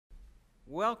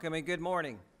Welcome and good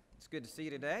morning. It's good to see you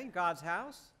today in God's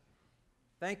house.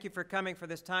 Thank you for coming for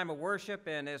this time of worship,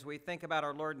 and as we think about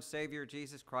our Lord and Savior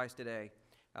Jesus Christ today.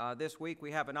 This week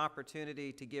we have an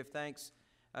opportunity to give thanks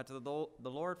to the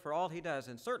Lord for all He does,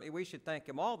 and certainly we should thank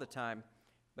Him all the time,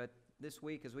 but this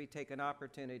week as we take an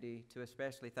opportunity to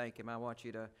especially thank Him, I want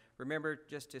you to remember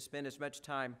just to spend as much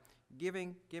time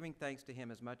giving thanks to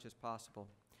Him as much as possible.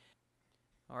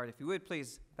 All right, if you would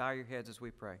please bow your heads as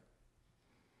we pray.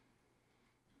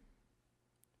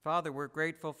 Father, we're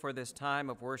grateful for this time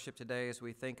of worship today as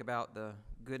we think about the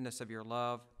goodness of your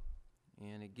love,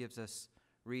 and it gives us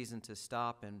reason to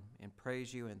stop and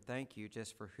praise you and thank you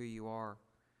just for who you are.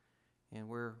 And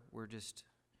we're just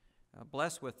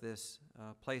blessed with this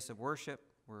place of worship.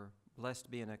 We're blessed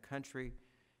to be in a country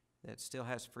that still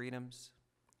has freedoms.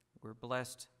 We're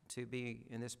blessed to be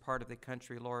in this part of the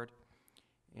country, Lord,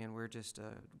 and we're just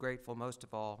grateful most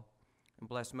of all and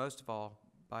blessed most of all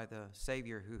by the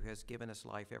Savior who has given us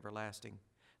life everlasting.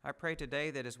 I pray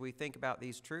today that as we think about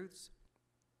these truths,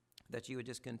 that you would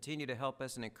just continue to help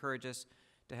us and encourage us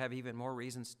to have even more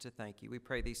reasons to thank you. We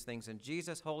pray these things in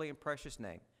Jesus' holy and precious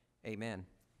name. Amen.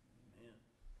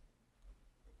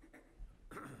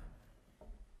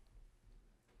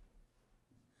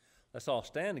 Let's all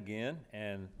stand again,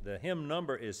 and the hymn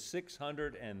number is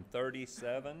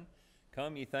 637.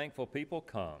 Come, ye thankful people,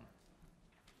 come.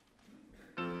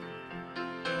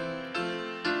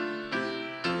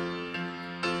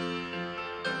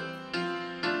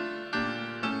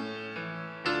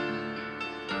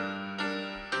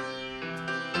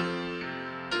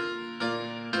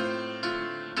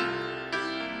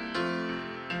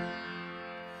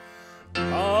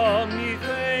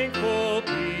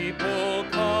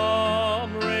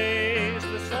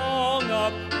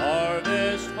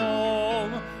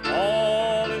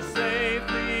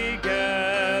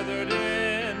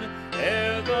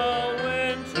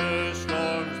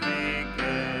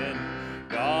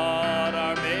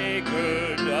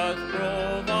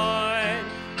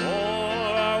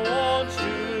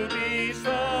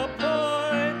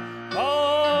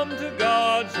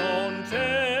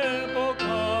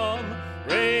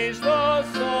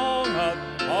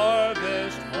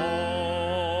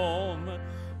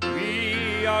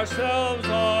 Ourselves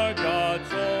are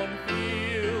God's own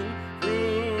field,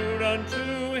 fruit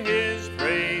unto His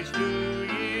praise to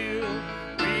yield.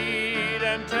 Wheat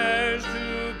and tares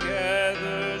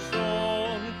together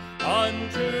sown,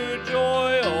 unto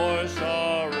joy or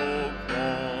sorrow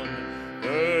grown.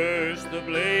 First the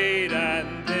blade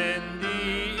and then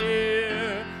the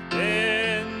ear,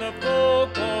 then the full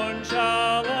corn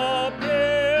shall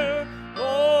appear.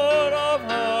 Lord of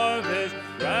harvest,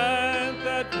 grant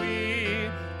that we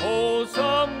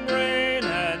wholesome grain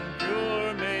and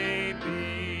pure may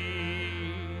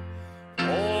be.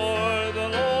 For the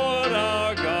Lord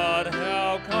our God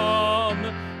shall come,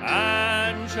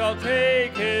 and shall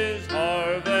take His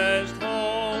harvest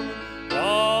home.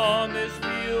 From His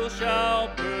field shall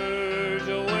purge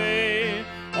away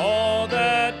all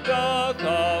that doth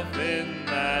offend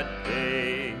that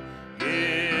day.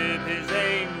 Give His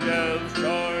angels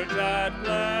charge at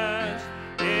last,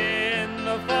 in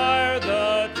the fire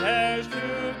the tares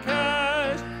to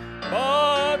cast,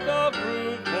 but the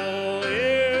fruitful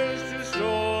ears to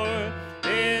store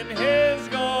in His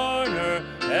garner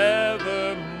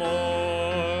evermore.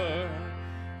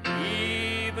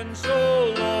 Even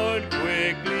so, Lord,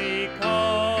 quickly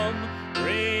come,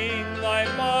 bring thy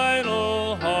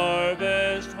final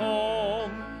harvest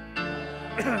home.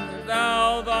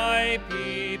 Thou thy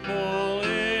people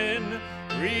in,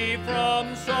 free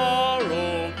from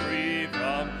sorrow, free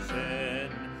from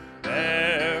sin,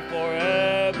 therefore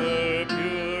ever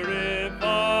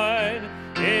purified,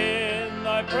 in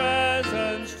thy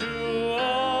presence to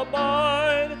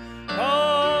abide.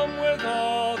 Come with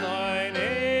all thine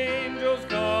angels,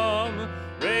 come,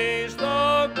 raise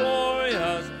the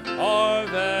glorious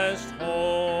harvest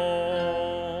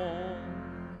home.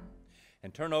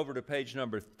 And turn over to page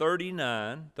number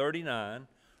 39,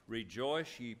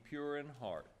 Rejoice Ye Pure in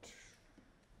Heart.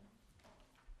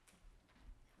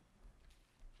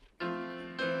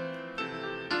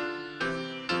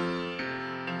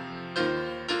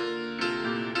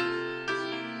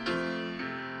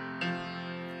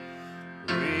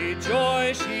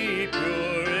 Rejoice, ye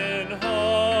pure in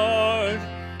heart,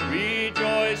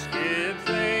 rejoice, give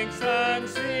thanks and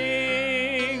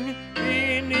sing,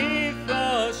 beneath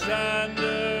the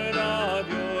standard of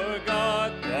your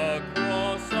God, the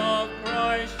cross of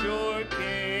Christ your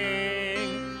King.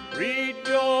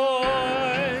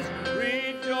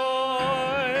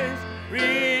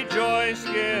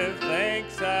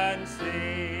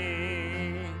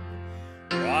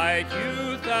 bright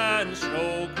youth and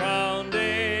snow-crowned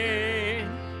day,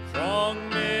 throng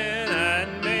men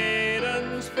and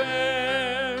maidens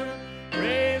fair,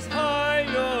 raise high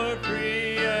your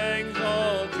free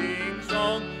exalting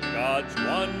song, God's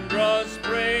wondrous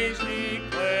praise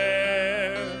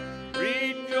declare.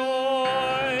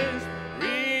 Rejoice,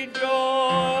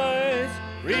 rejoice,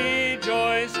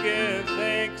 rejoice, give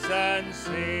thanks and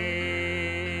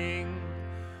sing.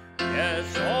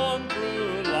 Yes, on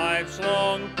through life's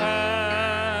long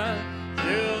path,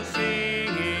 still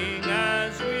singing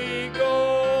as we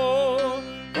go,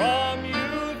 from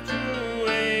youth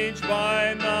to age,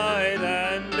 by night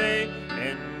and day,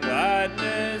 in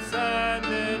gladness and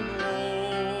in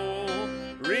woe.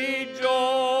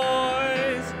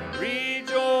 Rejoice,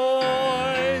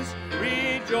 rejoice,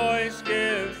 rejoice,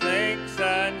 give thanks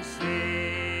and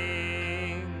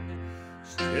sing.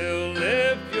 Still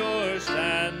lift your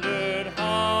standard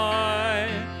high,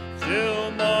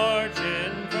 still march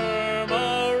in firm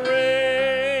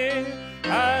array,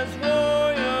 as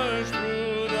warriors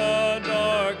through the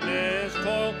darkness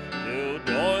toil, till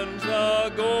dawns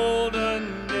the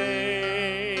golden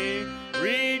day.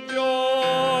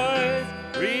 Rejoice,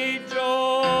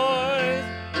 rejoice,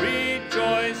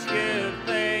 rejoice, give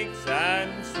thanks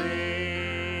and sing.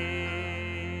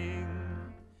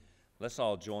 Let's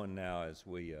all join now as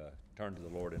we turn to the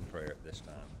Lord in prayer at this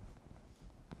time.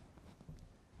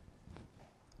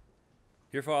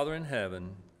 Dear Father in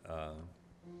heaven,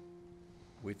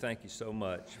 we thank you so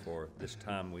much for this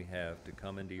time we have to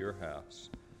come into your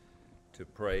house to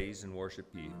praise and worship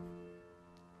you.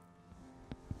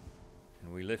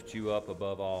 And we lift you up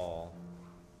above all.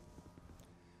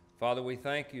 Father, we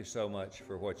thank you so much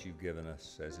for what you've given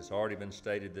us. As it's already been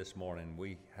stated this morning,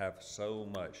 we have so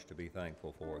much to be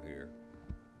thankful for here.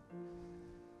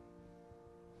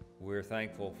 We're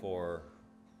thankful for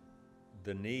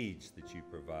the needs that you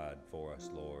provide for us,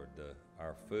 Lord,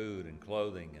 our food and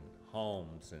clothing and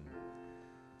homes and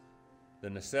the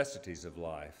necessities of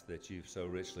life that you've so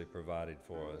richly provided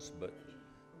for us. But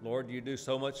Lord, you do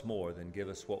so much more than give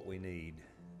us what we need.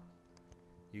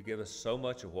 You give us so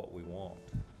much of what we want.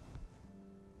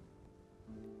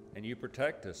 And you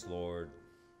protect us, Lord,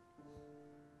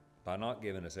 by not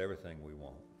giving us everything we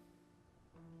want.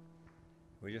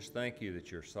 We just thank you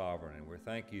that you're sovereign, and we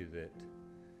thank you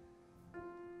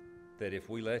that if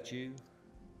we let you,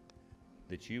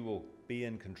 that you will be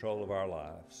in control of our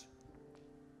lives,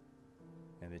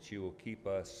 and that you will keep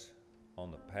us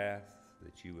on the path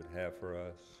that you would have for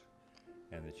us,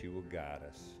 and that you will guide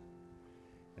us.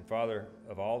 And Father,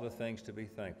 of all the things to be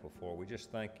thankful for, we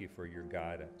just thank you for your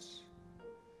guidance.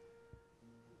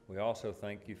 We also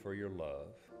thank you for your love.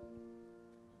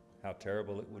 How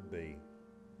terrible it would be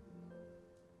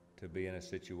to be in a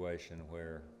situation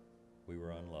where we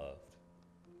were unloved.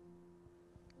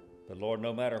 But Lord,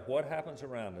 no matter what happens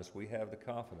around us, we have the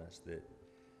confidence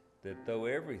that though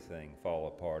everything fall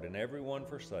apart and everyone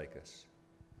forsake us,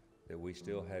 that we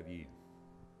still have you.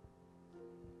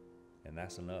 And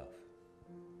that's enough.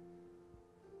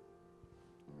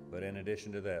 But in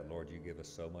addition to that, Lord, you give us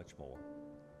so much more.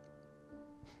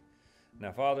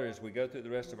 Now, Father, as we go through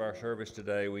the rest of our service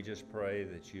today, we just pray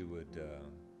that you would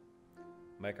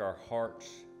make our hearts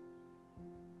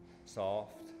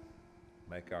soft,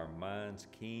 make our minds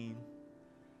keen,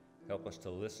 help us to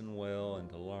listen well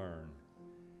and to learn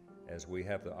as we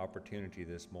have the opportunity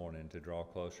this morning to draw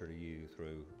closer to you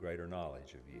through greater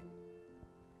knowledge of you.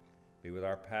 Be with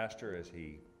our pastor as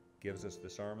he gives us the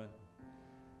sermon,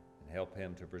 and help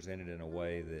him to present it in a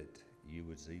way that you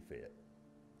would see fit.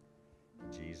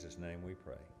 In Jesus' name we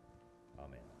pray.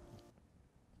 Amen.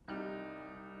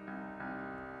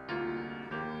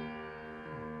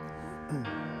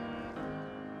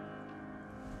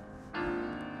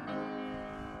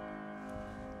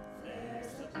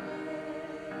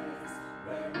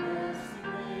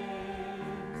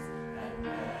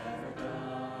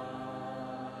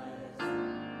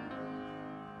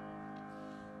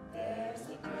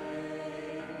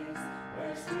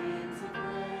 Streams of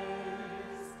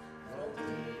grace flow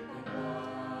deep and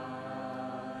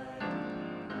wide.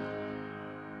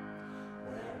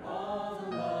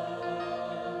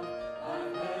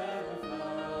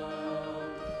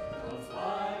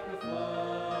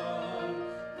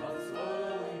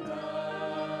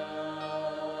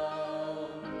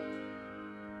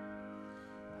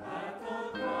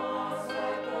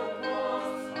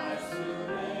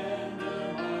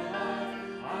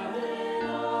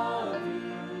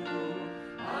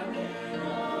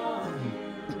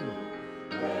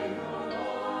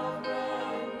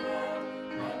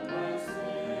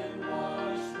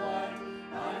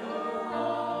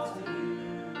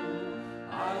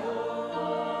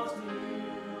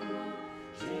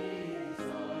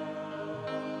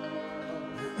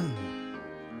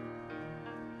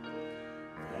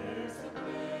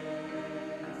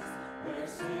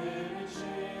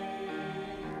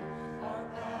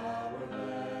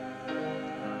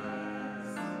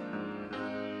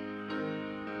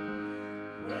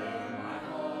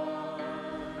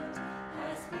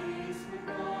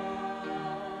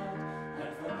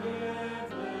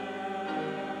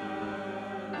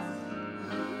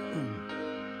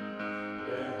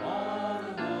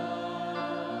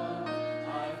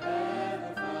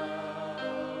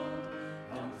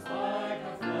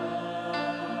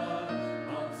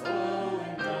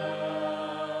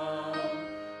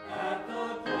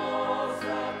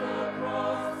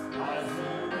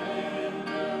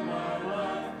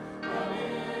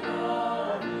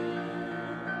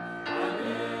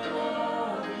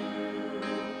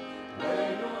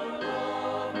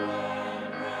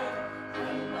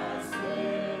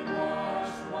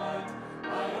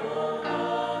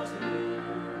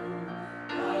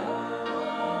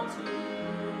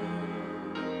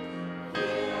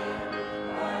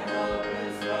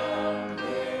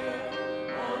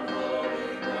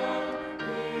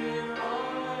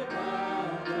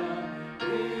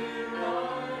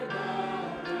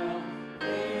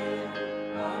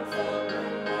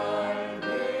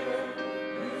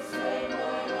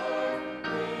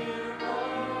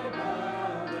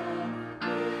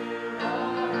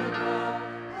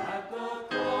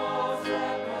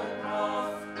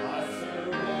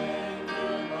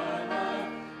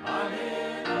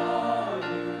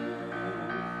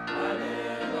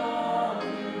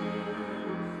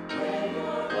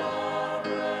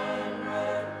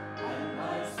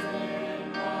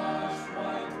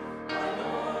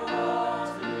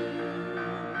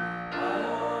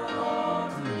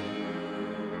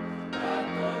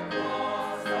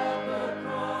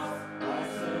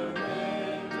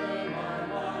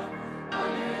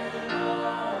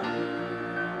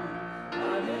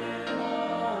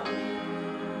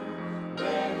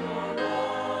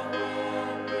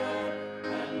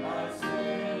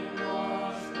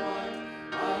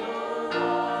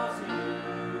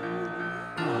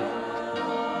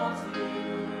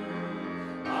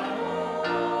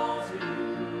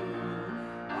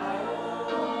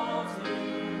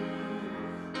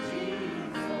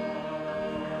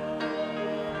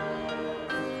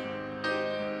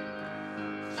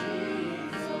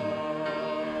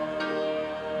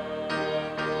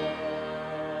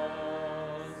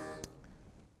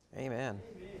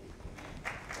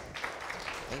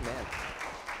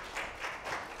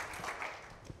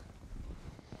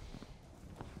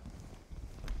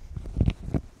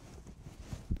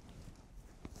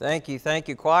 Thank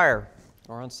you, choir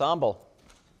or ensemble.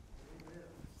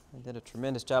 You did a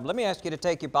tremendous job. Let me ask you to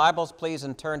take your Bibles, please,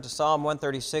 and turn to Psalm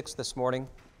 136 this morning.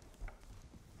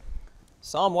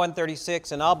 Psalm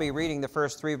 136, and I'll be reading the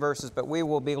first 3 verses, but we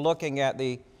will be looking at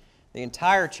the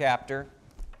entire chapter.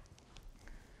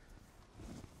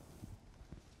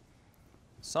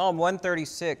 Psalm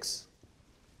 136,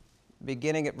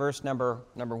 beginning at verse number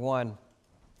 1.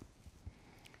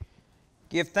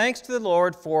 Give thanks to the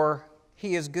Lord, for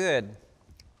He is good,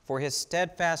 for His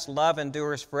steadfast love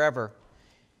endures forever.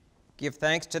 Give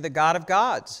thanks to the God of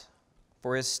gods,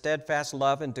 for His steadfast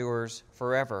love endures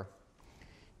forever.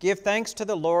 Give thanks to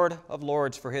the Lord of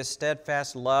lords, for His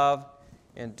steadfast love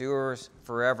endures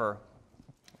forever.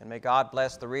 And may God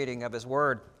bless the reading of His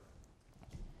word.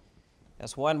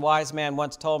 As one wise man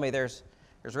once told me, there's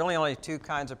really only 2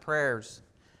 kinds of prayers.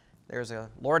 There's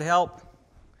a Lord help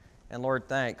and Lord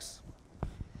thanks.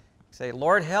 Say,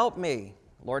 Lord help me,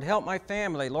 Lord help my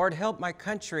family, Lord help my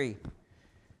country,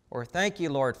 or thank you,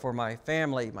 Lord, for my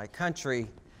family, my country,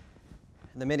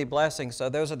 and the many blessings. So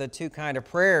those are the 2 kind of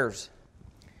prayers.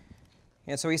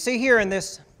 And so we see here in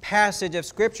this passage of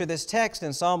Scripture, this text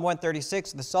in Psalm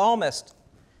 136, the psalmist,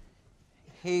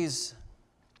 he's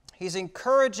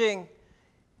encouraging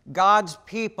God's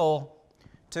people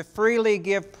to freely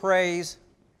give praise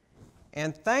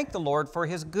and thank the Lord for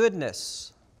His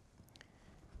goodness.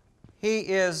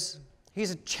 He's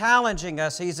challenging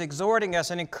us, He's exhorting us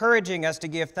and encouraging us to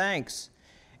give thanks.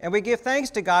 And we give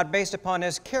thanks to God based upon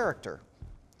His character,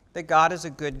 that God is a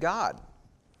good God.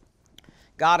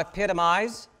 God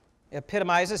epitomizes,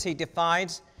 He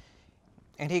defines,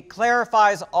 and He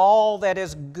clarifies all that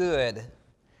is good.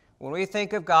 When we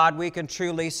think of God, we can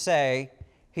truly say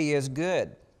He is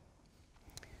good.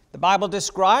 The Bible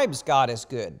describes God as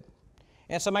good.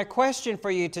 And so my question for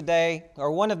you today,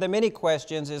 or one of the many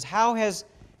questions, is how has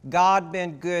God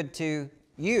been good to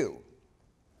you?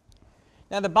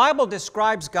 Now the Bible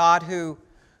describes God who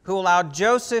allowed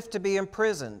Joseph to be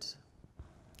imprisoned,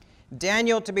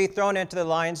 Daniel to be thrown into the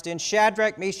lion's den,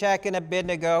 Shadrach, Meshach, and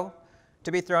Abednego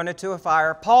to be thrown into a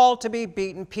fire, Paul to be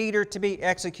beaten, Peter to be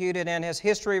executed, and his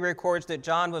history records that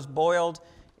John was boiled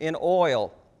in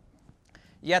oil.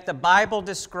 Yet the Bible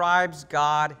describes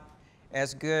God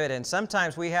as good, and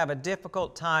sometimes we have a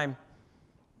difficult time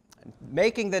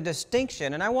making the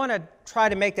distinction, and I want to try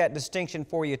to make that distinction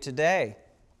for you today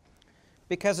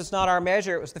because it's not our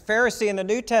measure. It was the Pharisee in the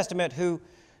New Testament who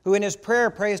in his prayer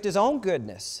praised his own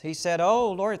goodness. He said,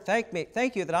 "Oh Lord,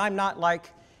 thank you that I'm not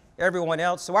like everyone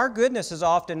else." So our goodness is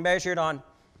often measured on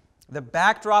the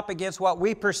backdrop against what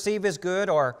we perceive as good,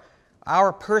 or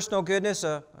our personal goodness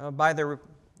by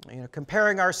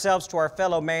comparing ourselves to our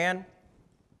fellow man.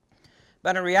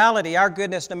 But in reality, our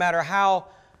goodness, no matter how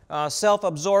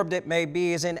self-absorbed it may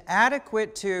be, is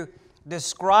inadequate to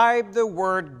describe the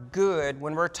word good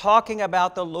when we're talking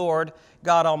about the Lord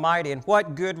God Almighty and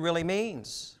what good really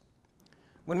means.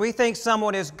 When we think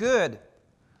someone is good,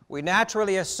 we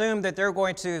naturally assume that they're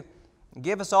going to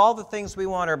give us all the things we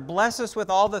want or bless us with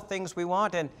all the things we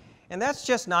want, and that's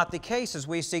just not the case as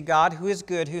we see God who is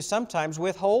good, who sometimes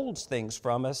withholds things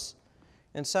from us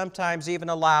and sometimes even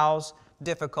allows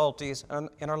difficulties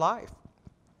in our life.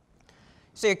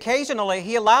 See, occasionally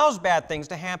He allows bad things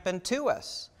to happen to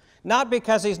us, not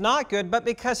because He's not good, but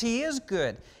because He is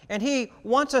good. And He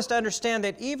wants us to understand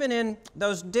that even in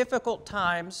those difficult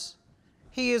times,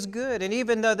 He is good. And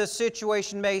even though the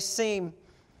situation may seem,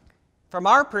 from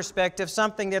our perspective,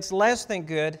 something that's less than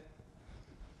good,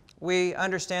 we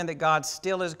understand that God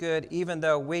still is good, even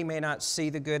though we may not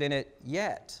see the good in it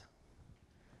yet,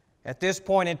 at this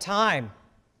point in time.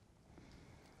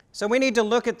 So we need to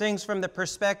look at things from the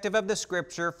perspective of the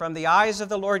Scripture, from the eyes of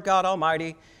the Lord God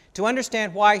Almighty, to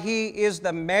understand why He is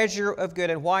the measure of good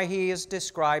and why He is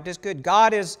described as good.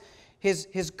 God is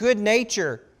His good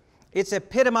nature. It's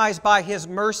epitomized by His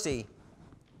mercy.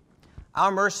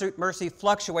 Our mercy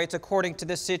fluctuates according to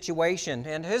the situation,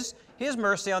 and His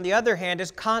mercy, on the other hand,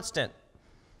 is constant.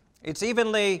 It's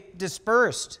evenly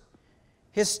dispersed.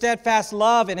 His steadfast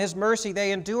love and His mercy,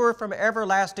 they endure from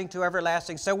everlasting to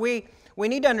everlasting. So we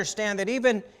need to understand that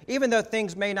even though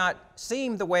things may not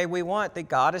seem the way we want, that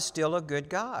God is still a good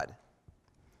God.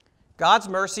 God's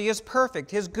mercy is perfect.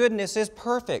 His goodness is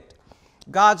perfect.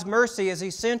 God's mercy is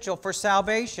essential for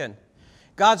salvation.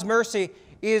 God's mercy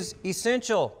is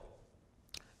essential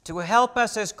to help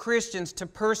us as Christians to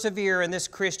persevere in this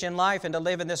Christian life and to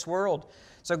live in this world.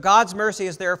 So God's mercy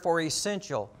is therefore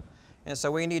essential. And so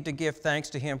we need to give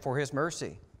thanks to Him for His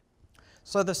mercy.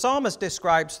 So the psalmist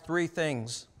describes 3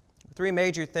 things. 3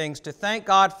 major things to thank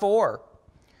God for.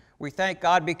 We thank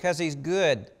God because He's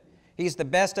good. He's the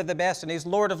best of the best, and He's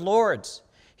Lord of lords.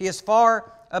 He is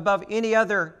far above any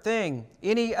other thing,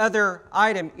 any other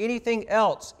item, anything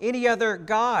else, any other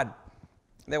God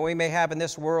that we may have in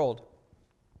this world.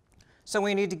 So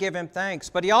we need to give Him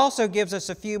thanks. But He also gives us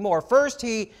a few more. First,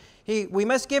 we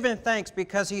must give Him thanks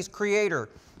because He's Creator.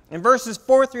 In verses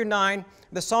 4 through 9,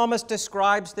 the psalmist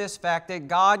describes this fact that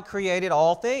God created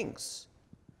all things.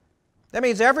 That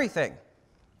means everything.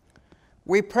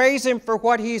 We praise Him for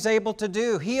what He's able to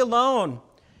do. He alone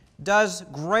does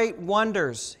great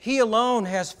wonders. He alone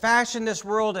has fashioned this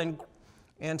world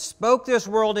and spoke this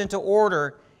world into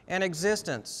order and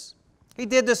existence. He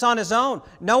did this on His own.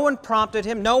 No one prompted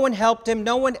Him. No one helped Him.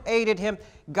 No one aided Him.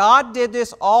 God did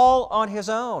this all on His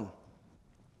own.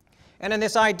 And in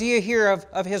this idea here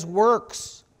of His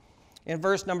works, in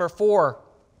verse number 4,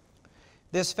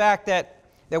 this fact that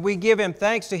we give Him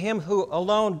thanks to Him who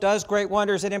alone does great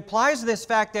wonders, it implies this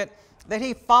fact that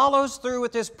He follows through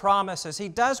with His promises. He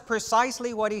does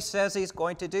precisely what He says He's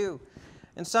going to do.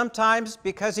 And sometimes,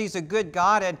 because He's a good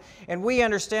God, and we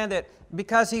understand that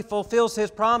because He fulfills His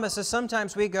promises,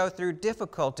 sometimes we go through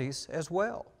difficulties as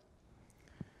well.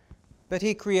 But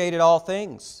He created all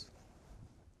things.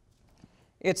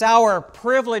 It's our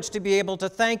privilege to be able to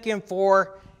thank Him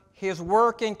for His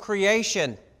work in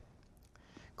creation.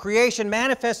 Creation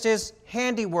manifests His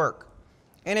handiwork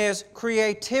and His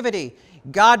creativity.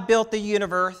 God built the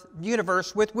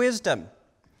universe with wisdom.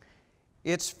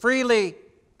 It's freely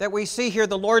that we see here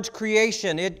the Lord's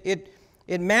creation.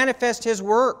 It manifests His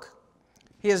work.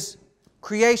 His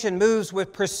creation moves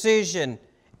with precision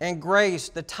and grace.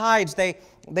 The tides, they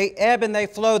ebb and they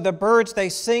flow. The birds, they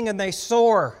sing and they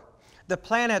soar. The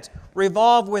planets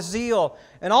revolve with zeal,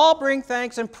 and all bring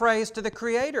thanks and praise to the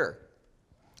Creator.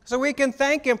 So we can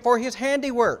thank Him for His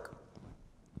handiwork.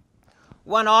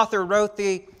 One author wrote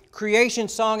the creation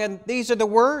song, and these are the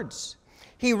words.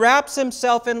 He wraps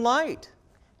Himself in light,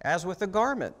 as with a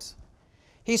garment.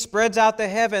 He spreads out the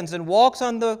heavens and walks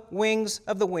on the wings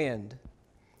of the wind.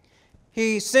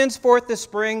 He sends forth the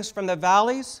springs from the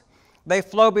valleys. They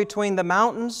flow between the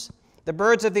mountains. The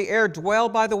birds of the air dwell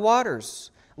by the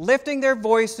waters, lifting their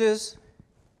voices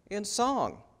in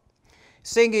song,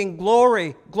 singing,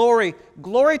 "Glory, glory,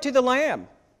 glory to the Lamb.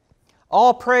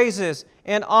 All praises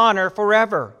and honor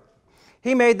forever.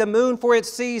 He made the moon for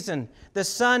its season. The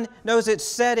sun knows its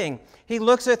setting. He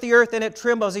looks at the earth and it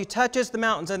trembles. He touches the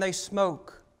mountains and they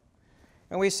smoke."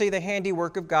 And we see the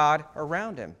handiwork of God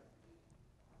around Him.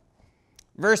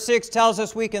 Verse 6 tells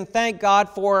us we can thank God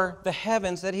for the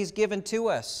heavens that He's given to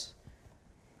us.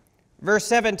 Verse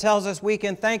 7 tells us we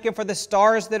can thank Him for the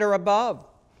stars that are above.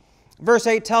 Verse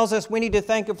 8 tells us we need to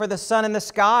thank Him for the sun in the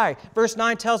sky. Verse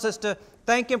 9 tells us to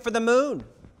thank Him for the moon.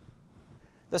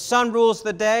 The sun rules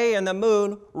the day and the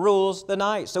moon rules the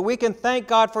night. So we can thank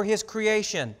God for His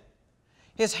creation,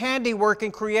 His handiwork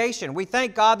in creation. We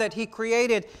thank God that He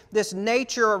created this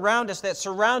nature around us that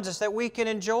surrounds us that we can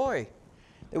enjoy,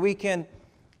 that we can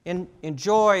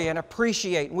enjoy and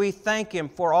appreciate. We thank Him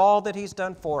for all that He's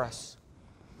done for us.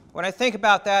 When I think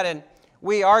about that, and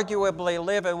we arguably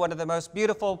live in one of the most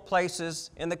beautiful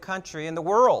places in the country, in the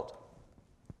world.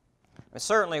 And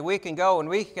certainly we can go and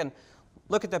we can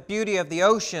look at the beauty of the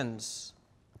oceans.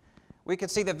 We can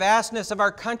see the vastness of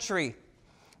our country.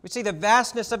 We see the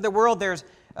vastness of the world. There's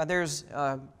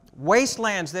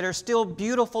wastelands that are still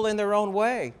beautiful in their own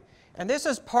way. And this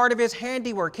is part of His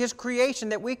handiwork, His creation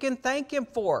that we can thank Him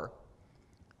for.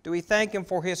 Do we thank Him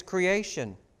for His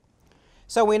creation?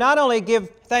 So we not only give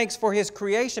thanks for His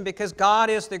creation because God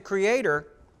is the Creator,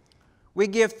 we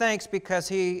give thanks because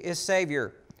He is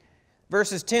Savior.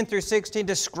 Verses 10 through 16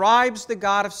 describes the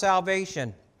God of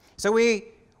salvation. So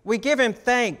we give Him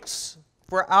thanks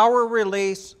for our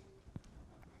release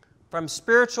from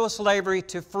spiritual slavery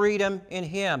to freedom in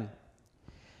Him.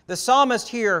 The psalmist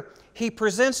here, he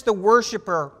presents the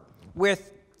worshiper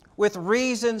with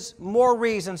reasons, more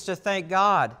reasons to thank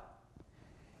God.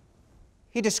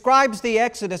 He describes the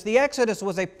Exodus. The Exodus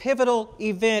was a pivotal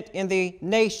event in the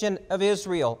nation of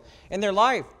Israel, in their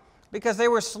life, because they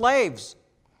were slaves.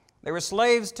 They were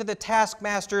slaves to the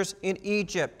taskmasters in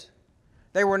Egypt.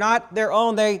 They were not their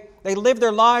own. They lived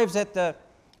their lives at the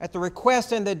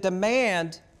request and the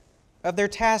demand of their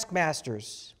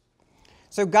taskmasters.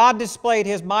 So God displayed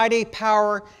His mighty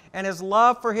power and His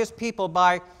love for His people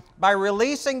by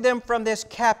releasing them from this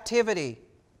captivity.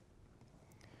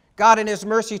 God, in His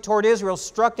mercy toward Israel,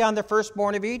 struck down the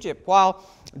firstborn of Egypt, while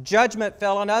judgment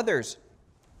fell on others.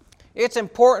 It's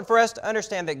important for us to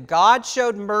understand that God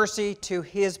showed mercy to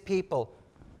His people.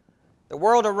 The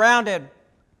world around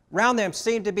them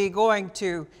seemed to be going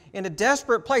in a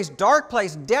desperate place, dark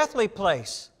place, deathly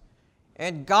place.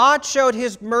 And God showed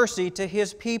His mercy to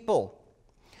His people.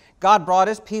 God brought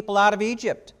his people out of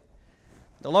Egypt.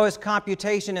 The lowest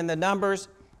computation in the numbers,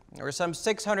 there were some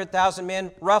 600,000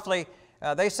 men, roughly,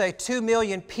 they say 2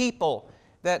 million people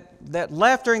that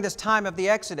left during this time of the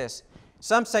Exodus.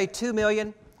 Some say 2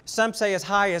 million, some say as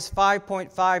high as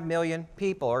 5.5 million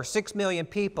people, or 6 million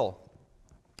people.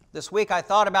 This week I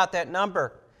thought about that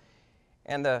number,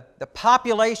 and the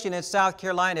population in South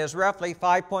Carolina is roughly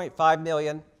 5.5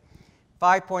 million,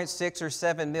 5.6 or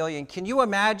 7 million. Can you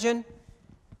imagine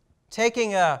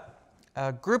taking a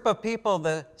group of people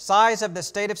the size of the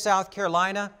state of South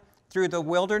Carolina through the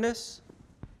wilderness?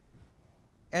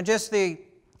 And just the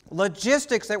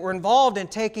logistics that were involved in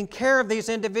taking care of these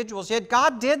individuals. Yet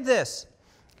God did this.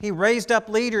 He raised up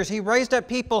leaders. He raised up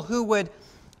people who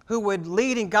would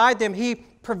lead and guide them. He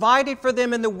provided for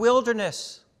them in the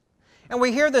wilderness. And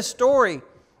we hear the story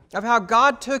of how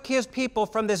God took his people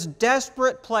from this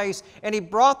desperate place and he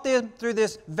brought them through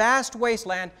this vast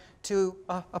wasteland to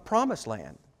a promised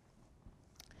land.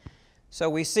 So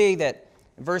we see that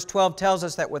verse 12 tells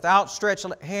us that with outstretched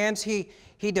hands he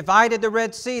divided the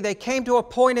Red Sea. They came to a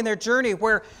point in their journey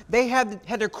where they had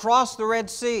to cross the Red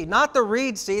Sea, not the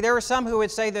Reed Sea. There are some who would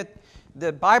say that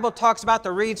the Bible talks about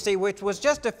the Reed Sea, which was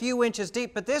just a few inches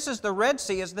deep, but this is the Red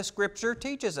Sea as the Scripture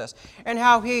teaches us. And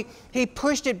how he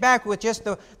pushed it back with just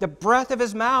the breath of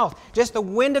his mouth, just the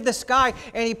wind of the sky,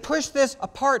 and he pushed this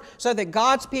apart so that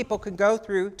God's people could go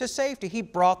through to safety. He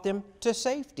brought them to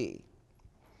safety.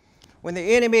 When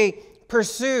the enemy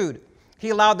pursued, he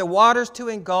allowed the waters to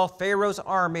engulf Pharaoh's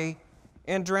army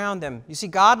and drown them. You see,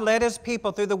 God led his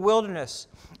people through the wilderness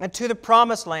and to the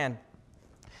promised land.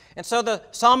 And so the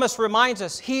psalmist reminds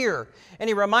us here, and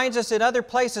he reminds us in other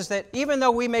places, that even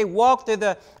though we may walk through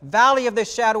the valley of the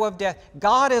shadow of death,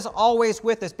 God is always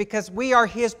with us because we are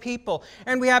his people.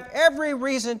 And we have every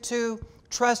reason to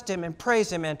trust him and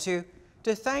praise him and to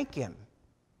thank him.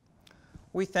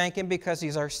 We thank him because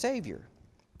he's our Savior.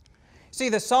 See,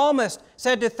 the psalmist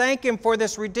said to thank him for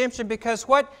this redemption because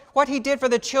what he did for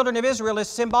the children of Israel is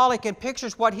symbolic and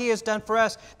pictures what he has done for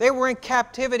us. They were in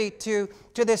captivity to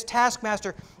this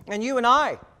taskmaster. And you and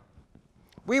I,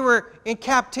 we were in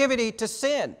captivity to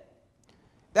sin.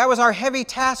 That was our heavy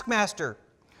taskmaster,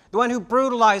 the one who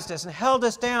brutalized us and held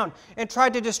us down and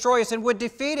tried to destroy us and would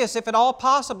defeat us if at all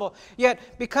possible. Yet,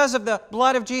 because of the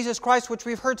blood of Jesus Christ, which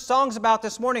we've heard songs about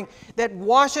this morning, that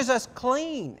washes us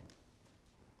clean,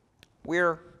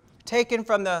 we're taken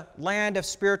from the land of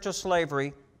spiritual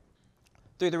slavery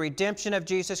through the redemption of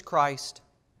Jesus Christ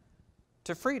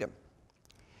to freedom.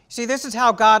 See, this is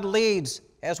how God leads,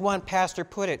 as one pastor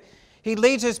put it. He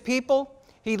leads his people,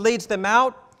 he leads them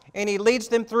out, and he leads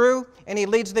them through, and he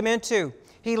leads them into.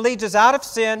 He leads us out of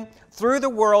sin, through the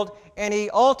world, and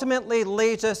he ultimately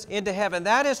leads us into heaven.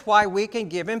 That is why we can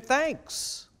give him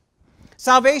thanks.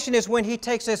 Salvation is when he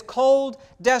takes this cold,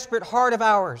 desperate heart of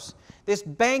ours, this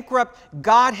bankrupt,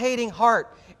 God-hating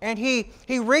heart, and he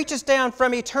reaches down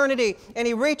from eternity, and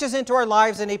he reaches into our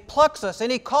lives, and he plucks us,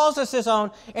 and he calls us his own,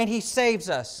 and he saves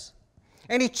us.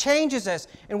 And he changes us,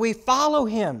 and we follow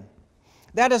him.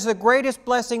 That is the greatest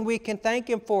blessing we can thank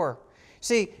him for.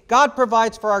 See, God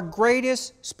provides for our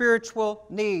greatest spiritual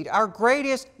need, our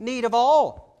greatest need of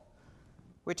all,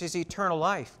 which is eternal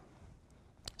life.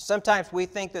 Sometimes we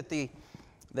think that the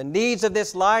needs of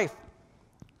this life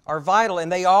are vital,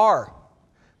 and they are.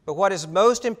 But what is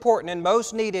most important and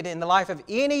most needed in the life of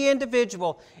any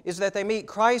individual is that they meet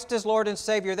Christ as Lord and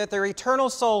Savior, that their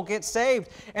eternal soul gets saved.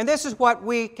 And this is what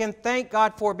we can thank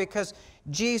God for because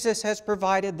Jesus has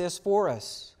provided this for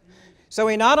us. So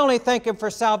we not only thank him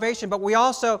for salvation, but we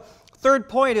also, third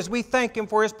point is we thank him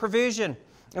for his provision.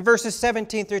 In verses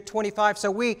 17 through 25,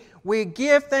 so we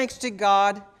give thanks to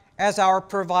God as our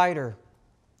provider.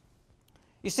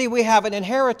 You see, we have an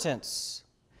inheritance.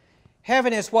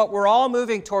 Heaven is what we're all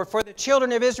moving toward. For the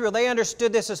children of Israel, they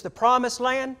understood this as the promised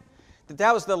land,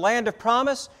 that was the land of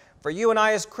promise. For you and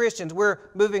I as Christians, we're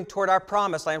moving toward our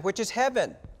promised land, which is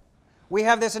heaven. We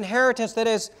have this inheritance that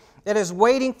is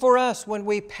waiting for us when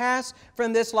we pass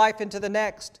from this life into the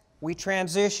next. We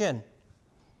transition.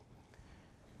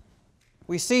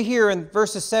 We see here in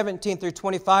verses 17 through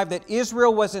 25 that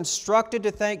Israel was instructed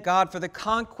to thank God for the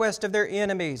conquest of their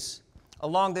enemies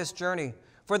along this journey,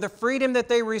 for the freedom that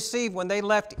they received when they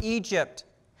left Egypt,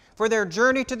 for their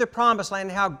journey to the promised land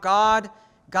and how God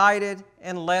guided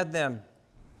and led them.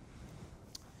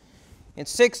 In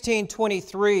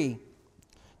 1623,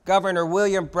 Governor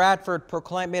William Bradford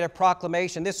made a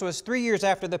proclamation. This was 3 years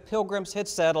after the Pilgrims had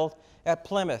settled at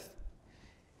Plymouth.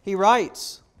 He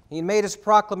writes, he made his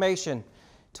proclamation,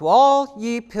 "To all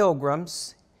ye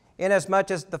pilgrims,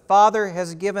 inasmuch as the Father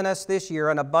has given us this year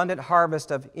an abundant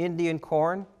harvest of Indian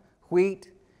corn, wheat,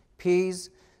 peas,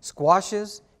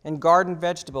 squashes, and garden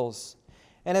vegetables,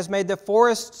 and has made the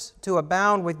forests to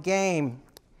abound with game,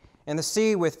 and the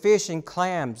sea with fish and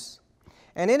clams.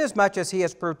 And inasmuch as he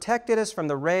has protected us from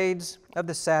the raids of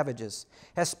the savages,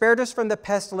 has spared us from the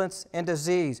pestilence and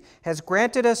disease, has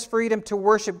granted us freedom to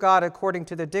worship God according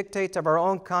to the dictates of our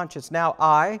own conscience. Now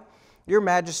I, your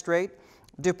magistrate,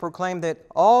 do proclaim that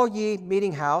all ye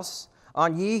meeting house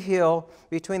on ye hill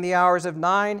between the hours of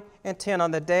 9 and 10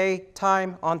 on the day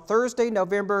time on Thursday,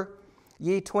 November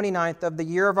ye 29th of the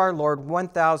year of our Lord,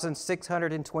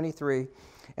 1623,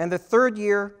 and the third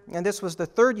year, and this was the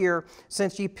third year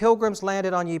since ye pilgrims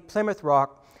landed on ye Plymouth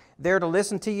Rock, there to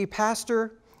listen to ye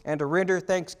pastor and to render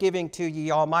thanksgiving to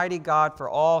ye Almighty God for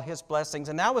all his blessings.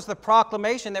 And that was the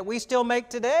proclamation that we still make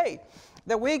today,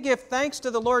 that we give thanks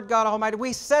to the Lord God Almighty.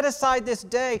 We set aside this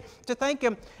day to thank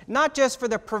him, not just for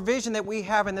the provision that we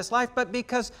have in this life, but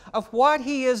because of what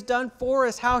he has done for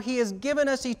us, how he has given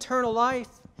us eternal life,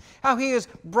 how he has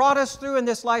brought us through in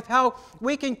this life, how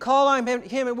we can call on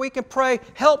him and we can pray,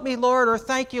 help me, Lord, or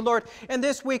thank you, Lord. And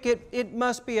this week it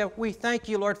must be we thank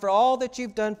you, Lord, for all that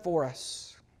you've done for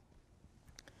us.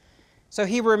 So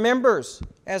he remembers,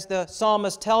 as the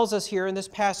psalmist tells us here in this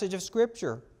passage of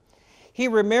Scripture. He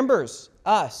remembers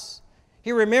us.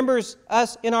 He remembers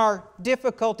us in our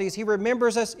difficulties. He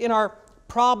remembers us in our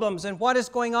problems and what is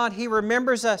going on. He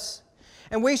remembers us.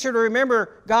 And we should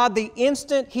remember God the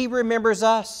instant he remembers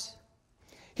us.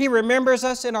 He remembers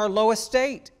us in our lowest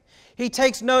state. He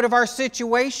takes note of our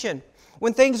situation.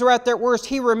 When things are at their worst,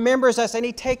 he remembers us and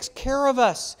he takes care of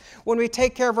us. When we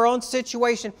take care of our own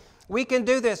situation, we can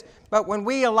do this. But when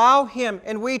we allow him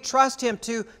and we trust him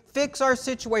to fix our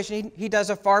situation, he does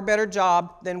a far better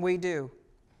job than we do.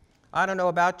 I don't know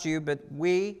about you, but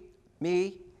I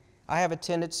have a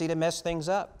tendency to mess things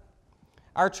up.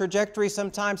 Our trajectory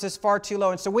sometimes is far too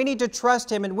low. And so we need to trust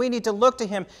him and we need to look to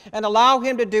him and allow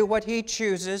him to do what he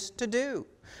chooses to do.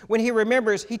 When he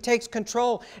remembers, he takes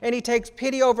control and he takes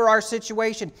pity over our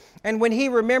situation. And when he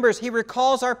remembers, he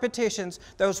recalls our petitions,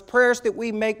 those prayers that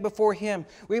we make before him.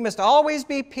 We must always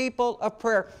be people of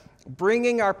prayer,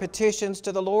 bringing our petitions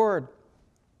to the Lord.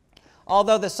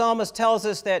 Although the psalmist tells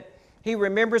us that he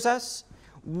remembers us,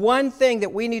 one thing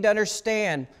that we need to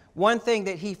understand, one thing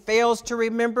that he fails to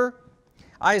remember,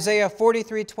 Isaiah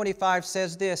 43:25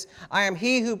 says this, I am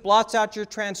he who blots out your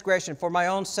transgression for my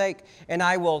own sake, and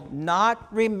I will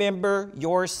not remember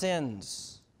your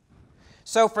sins.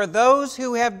 So for those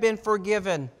who have been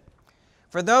forgiven,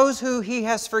 for those who he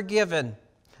has forgiven,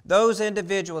 those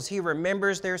individuals, he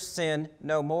remembers their sin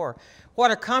no more. What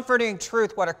a comforting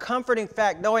truth, what a comforting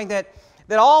fact, knowing that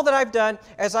all that I've done,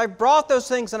 as I've brought those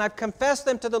things and I've confessed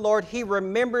them to the Lord, he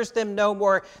remembers them no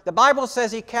more. The Bible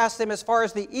says he casts them as far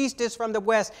as the east is from the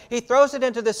west. He throws it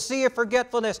into the sea of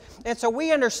forgetfulness. And so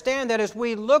we understand that as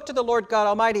we look to the Lord God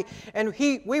Almighty and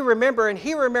we remember and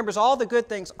he remembers all the good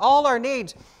things, all our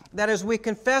needs, that as we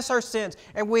confess our sins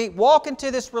and we walk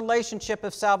into this relationship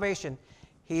of salvation,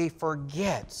 he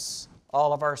forgets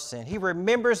all of our sin. He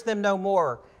remembers them no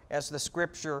more, as the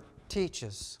Scripture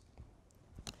teaches.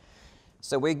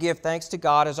 So we give thanks to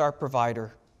God as our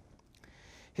provider.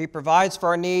 He provides for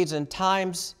our needs in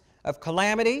times of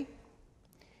calamity,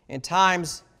 in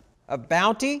times of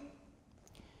bounty.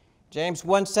 James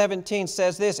 1:17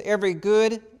 says this, every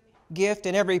good gift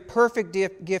and every perfect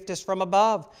gift is from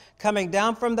above, coming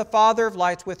down from the Father of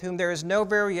lights, with whom there is no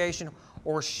variation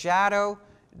or shadow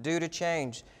due to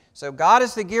change. So God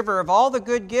is the giver of all the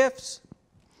good gifts.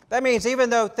 That means even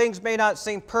though things may not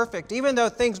seem perfect, even though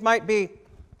things might be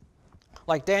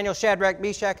like Daniel, Shadrach,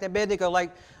 Meshach, and Abednego,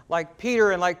 like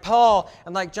Peter and like Paul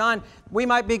and like John, we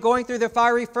might be going through the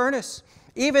fiery furnace.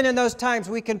 Even in those times,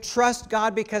 we can trust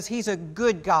God because he's a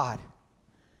good God.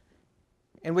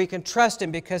 And we can trust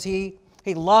him because he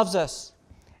loves us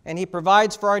and he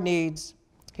provides for our needs.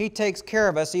 He takes care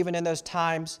of us even in those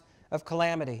times of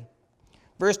calamity.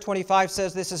 Verse 25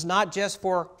 says this is not just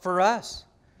for us,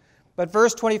 but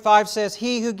verse 25 says,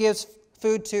 he who gives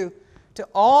food to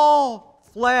all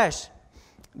flesh.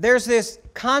 There's this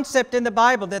concept in the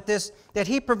Bible that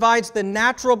he provides the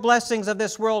natural blessings of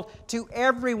this world to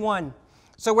everyone.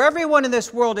 So everyone in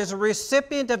this world is a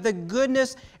recipient of the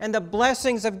goodness and the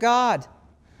blessings of God.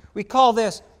 We call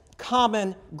this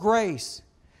common grace.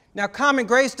 Now, common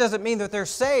grace doesn't mean that they're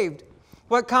saved.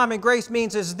 What common grace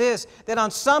means is this, that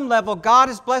on some level God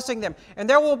is blessing them. And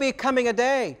there will be coming a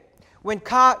day when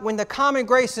the common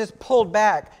grace is pulled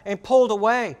back and pulled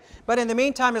away. But in the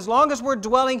meantime, as long as we're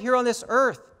dwelling here on this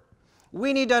earth,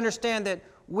 we need to understand that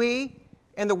we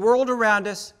and the world around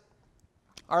us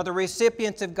are the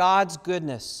recipients of God's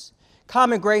goodness.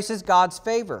 Common grace is God's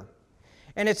favor.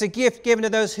 And it's a gift given to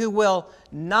those who will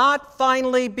not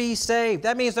finally be saved.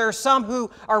 That means there are some who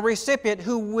are recipient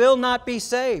who will not be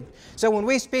saved. So when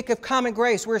we speak of common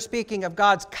grace, we're speaking of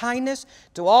God's kindness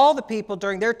to all the people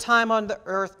during their time on the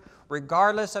earth,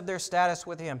 regardless of their status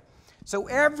with Him. So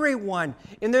everyone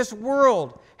in this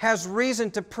world has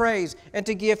reason to praise and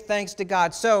to give thanks to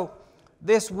God. So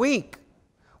this week,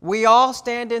 we all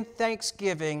stand in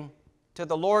thanksgiving to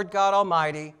the Lord God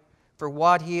Almighty for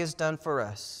what He has done for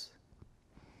us.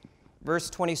 Verse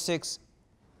 26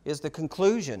 is the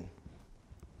conclusion.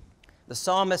 The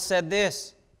psalmist said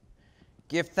this,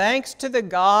 "Give thanks to the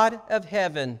God of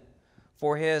heaven,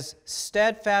 for His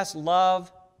steadfast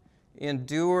love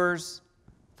endures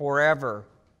forever."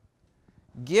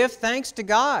 Give thanks to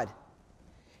God.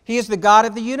 He is the God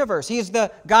of the universe. He is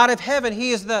the God of heaven.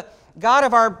 He is the God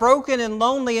of our broken and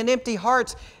lonely and empty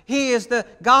hearts. He is the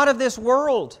God of this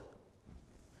world.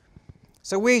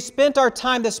 So we spent our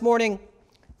time this morning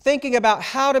thinking about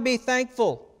how to be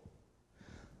thankful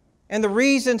and the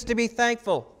reasons to be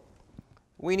thankful.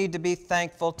 We need to be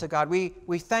thankful to God. We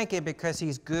thank Him because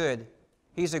He's good.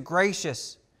 He's a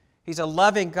gracious, He's a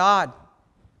loving God.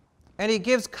 And He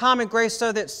gives common grace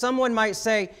so that someone might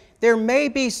say, there may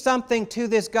be something to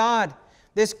this God,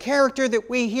 this character that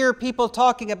we hear people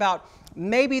talking about.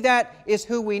 Maybe that is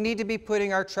who we need to be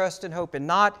putting our trust and hope in,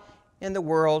 not in the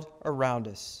world around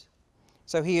us.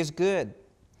 So He is good.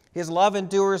 His love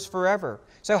endures forever.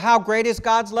 So how great is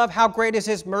God's love? How great is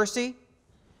His mercy?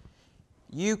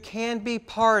 You can be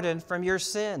pardoned from your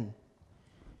sin.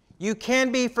 You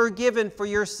can be forgiven for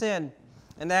your sin.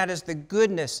 And that is the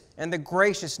goodness and the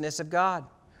graciousness of God.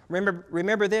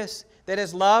 Remember this, that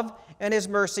His love and His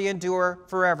mercy endure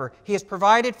forever. He has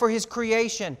provided for His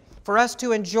creation for us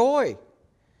to enjoy.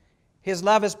 His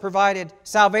love has provided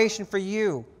salvation for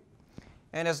you.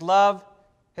 And His love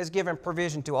has given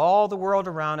provision to all the world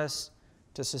around us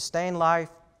to sustain life,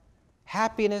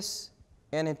 happiness,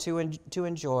 and to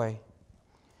enjoy.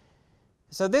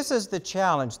 So this is the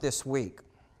challenge this week.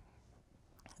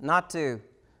 Not to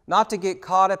get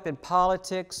caught up in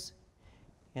politics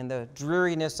and the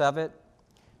dreariness of it,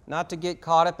 not to get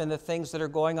caught up in the things that are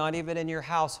going on even in your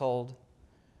household,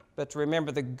 but to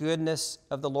remember the goodness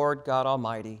of the Lord God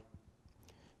Almighty.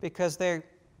 Because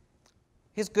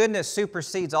His goodness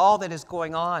supersedes all that is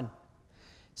going on.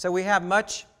 So we have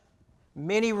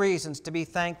many reasons to be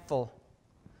thankful.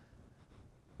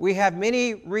 We have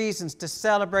many reasons to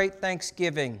celebrate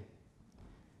Thanksgiving.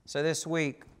 So this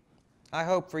week, I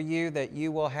hope for you that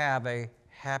you will have a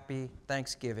happy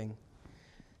Thanksgiving.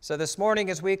 So this morning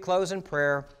as we close in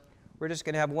prayer, we're just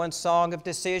going to have one song of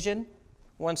decision,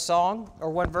 one song or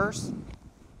one verse.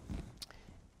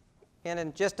 And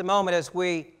in just a moment as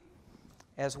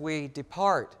we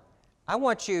depart, I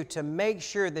want you to make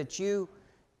sure that you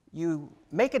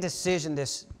make a decision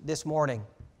this morning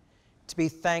to be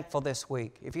thankful this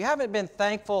week. If you haven't been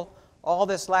thankful all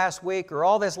this last week or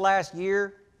all this last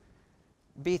year,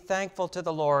 be thankful to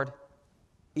the Lord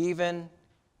even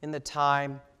in the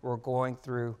time we're going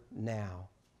through now.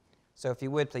 So if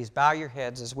you would, please bow your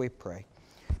heads as we pray.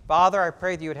 Father, I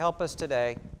pray that you would help us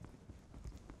today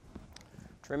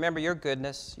to remember your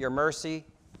goodness, your mercy,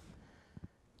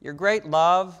 your great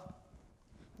love,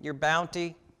 your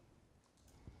bounty,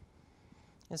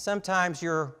 and sometimes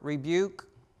your rebuke,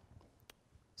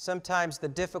 sometimes the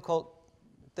difficult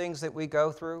things that we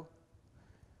go through.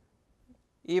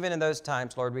 Even in those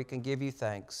times, Lord, we can give you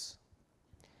thanks.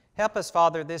 Help us,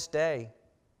 Father, this day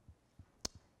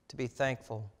to be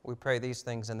thankful. We pray these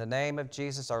things in the name of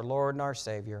Jesus, our Lord and our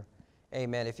Savior.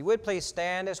 Amen. If you would please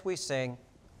stand as we sing.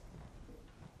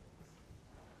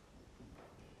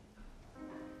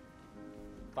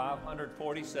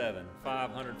 547.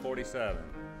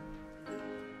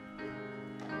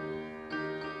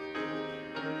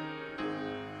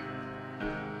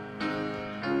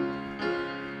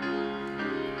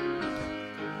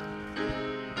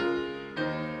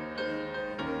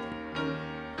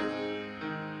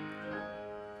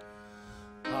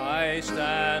 I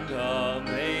stand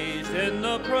amazed in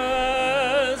the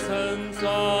presence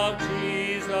of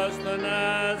Jesus the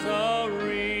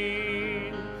Nazarene,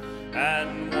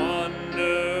 and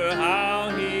wonder how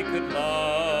he could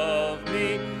love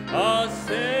me, a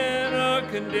sinner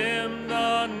condemned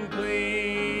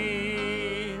unclean.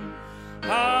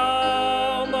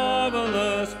 How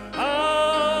marvelous,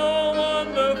 how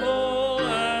wonderful,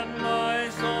 and my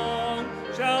song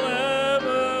shall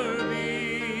ever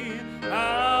be.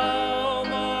 How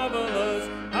marvelous,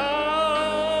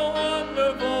 how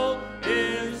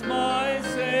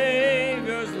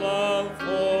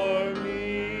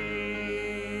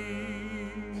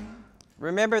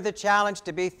Remember the challenge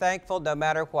to be thankful no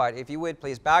matter what. If you would,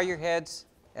 please bow your heads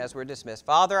as we're dismissed.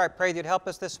 Father, I pray you'd help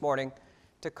us this morning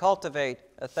to cultivate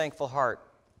a thankful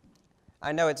heart.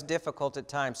 I know it's difficult at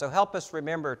times, so help us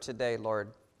remember today,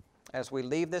 Lord, as we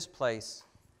leave this place,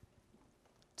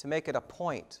 to make it a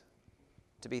point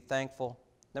to be thankful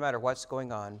no matter what's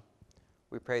going on.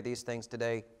 We pray these things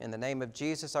today in the name of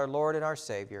Jesus, our Lord and our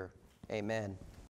Savior. Amen.